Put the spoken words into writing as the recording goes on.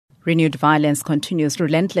Renewed violence continues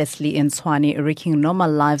relentlessly in Tshwane, wreaking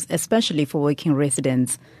normal lives, especially for working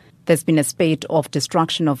residents. There's been a spate of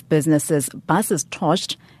destruction of businesses, buses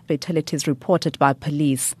torched, fatalities reported by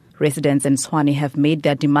police. Residents in Tshwane have made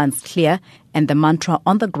their demands clear, and the mantra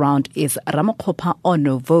on the ground is Ramokgopa or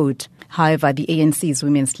no vote. However, the ANC's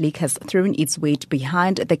Women's League has thrown its weight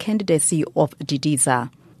behind the candidacy of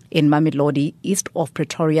Didiza. In Mamelodi, east of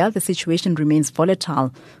Pretoria, the situation remains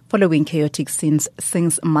volatile following chaotic scenes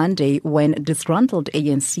since Monday when disgruntled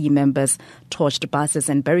ANC members torched buses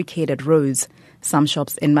and barricaded roads. Some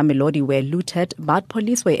shops in Mamelodi were looted, but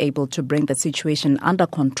police were able to bring the situation under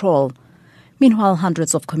control. Meanwhile,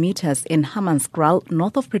 hundreds of commuters in Hammanskraal,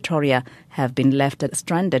 north of Pretoria, have been left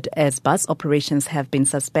stranded as bus operations have been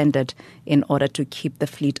suspended in order to keep the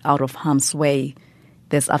fleet out of harm's way.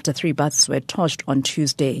 This after 3 buses were torched on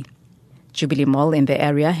Tuesday. Jubilee Mall in the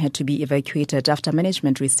area had to be evacuated after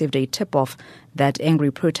management received a tip-off that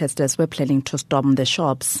angry protesters were planning to storm the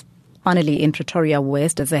shops. Finally, in Pretoria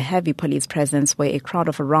West, there's a heavy police presence where a crowd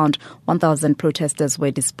of around 1,000 protesters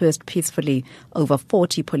were dispersed peacefully. Over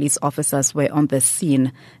 40 police officers were on the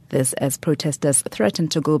scene. This as protesters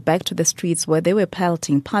threatened to go back to the streets where they were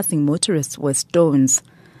pelting passing motorists with stones.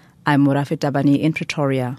 I'm Murafi Tabani in Pretoria.